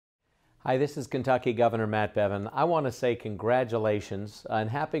Hi, this is Kentucky Governor Matt Bevin. I want to say congratulations and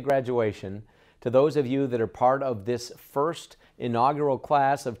happy graduation to those of you that are part of this first inaugural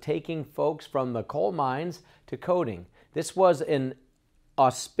class of taking folks from the coal mines to coding. This was an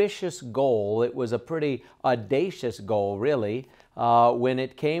auspicious goal. It was a pretty audacious goal, really, when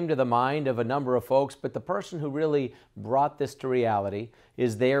it came to the mind of a number of folks, but the person who really brought this to reality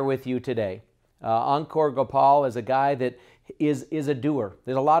is there with you today. Ankur Gopal is a guy that is a doer.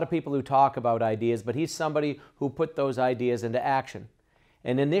 There's a lot of people who talk about ideas, but he's somebody who put those ideas into action.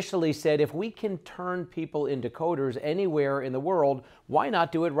 And initially said, if we can turn people into coders anywhere in the world, why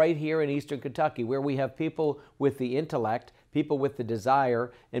not do it right here in Eastern Kentucky, where we have people with the intellect, people with the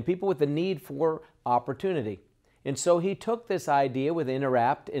desire, and people with the need for opportunity. And so he took this idea with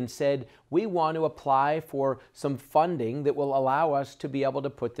Interapt and said, we want to apply for some funding that will allow us to be able to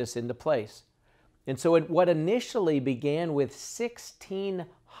put this into place. And so what initially began with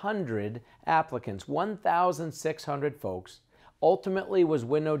 1,600 applicants, 1,600 folks, ultimately was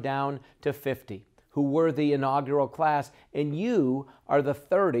winnowed down to 50 who were the inaugural class, and you are the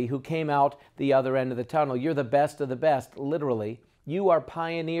 30 who came out the other end of the tunnel. You're the best of the best, literally. You are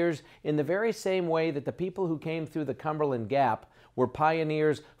pioneers in the very same way that the people who came through the Cumberland Gap were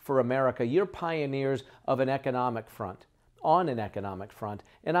pioneers for America. You're pioneers of an economic front. On an economic front,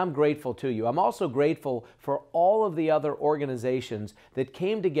 and I'm grateful to you. I'm also grateful for all of the other organizations that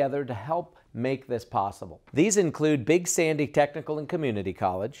came together to help make this possible. These include Big Sandy Technical and Community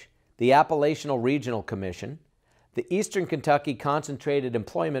College, the Appalachian Regional Commission, the Eastern Kentucky Concentrated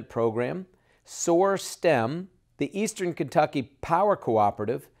Employment Program, SOAR STEM, the Eastern Kentucky Power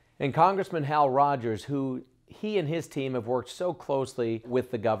Cooperative, and Congressman Hal Rogers, who he and his team have worked so closely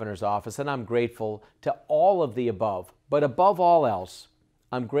with the governor's office, and I'm grateful to all of the above. But above all else,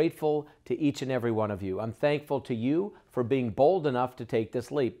 I'm grateful to each and every one of you. I'm thankful to you for being bold enough to take this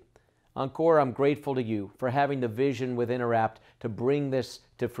leap. Ankur, I'm grateful to you for having the vision with Interapt to bring this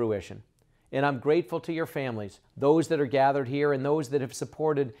to fruition. And I'm grateful to your families, those that are gathered here and those that have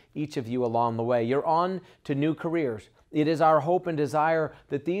supported each of you along the way. You're on to new careers. It is our hope and desire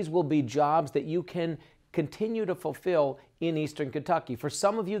that these will be jobs that you can continue to fulfill in Eastern Kentucky. For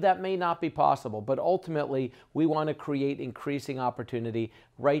some of you, that may not be possible, but ultimately, we want to create increasing opportunity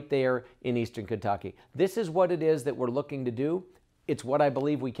right there in Eastern Kentucky. This is what it is that we're looking to do. It's what I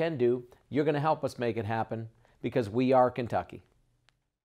believe we can do. You're going to help us make it happen because we are Kentucky.